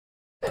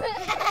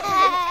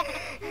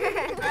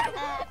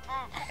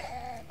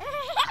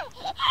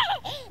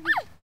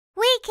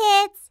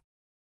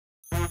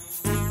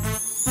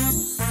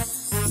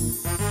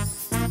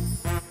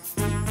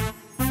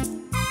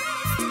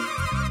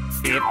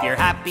If you're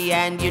happy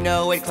and you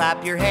know it,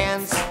 clap your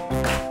hands.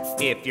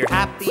 If you're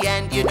happy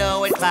and you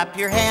know it, clap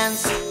your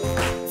hands.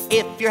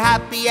 If you're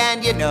happy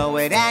and you know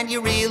it, and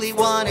you really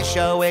want to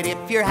show it.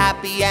 If you're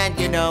happy and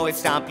you know it,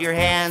 stomp your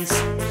hands.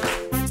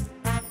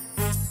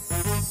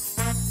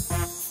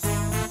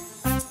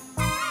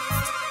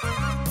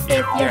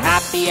 If you're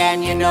happy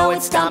and you know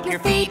it, stomp your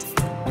feet.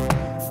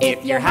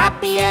 If you're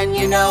happy and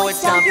you know it,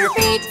 stomp your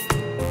feet.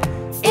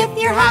 If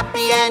you're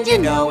happy and you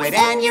know it,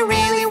 and you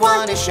really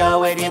want to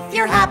show it. If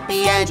you're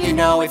happy and you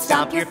know it,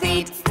 stomp your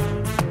feet.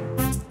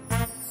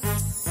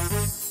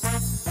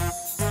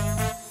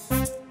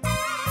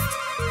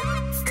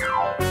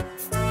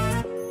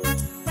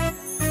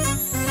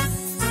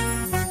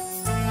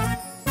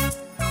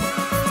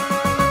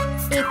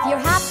 If you're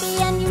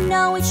happy and you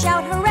know it,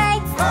 shout hooray!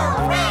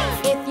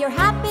 Hooray! If you're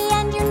happy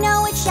and you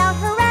know it, shout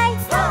hooray!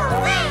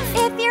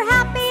 Hooray! If you're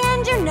happy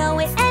and you know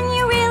it, and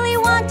you really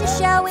want to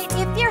show it.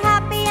 If you're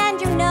happy and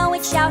you know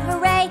it, shout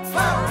hooray!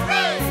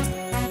 Hooray!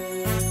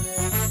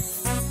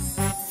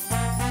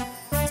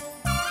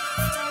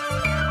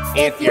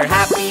 If you're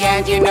happy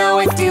and you know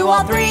it, do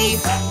all three.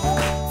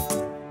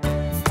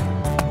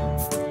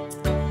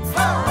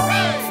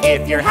 Hooray!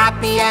 If you're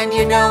happy and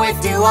you know it,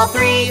 do all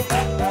three.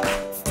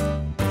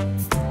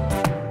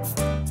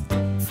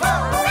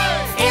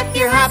 If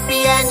you're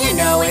happy and you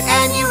know it,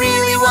 and you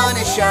really want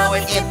to show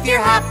it. If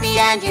you're happy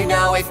and you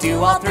know it,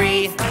 do all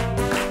three.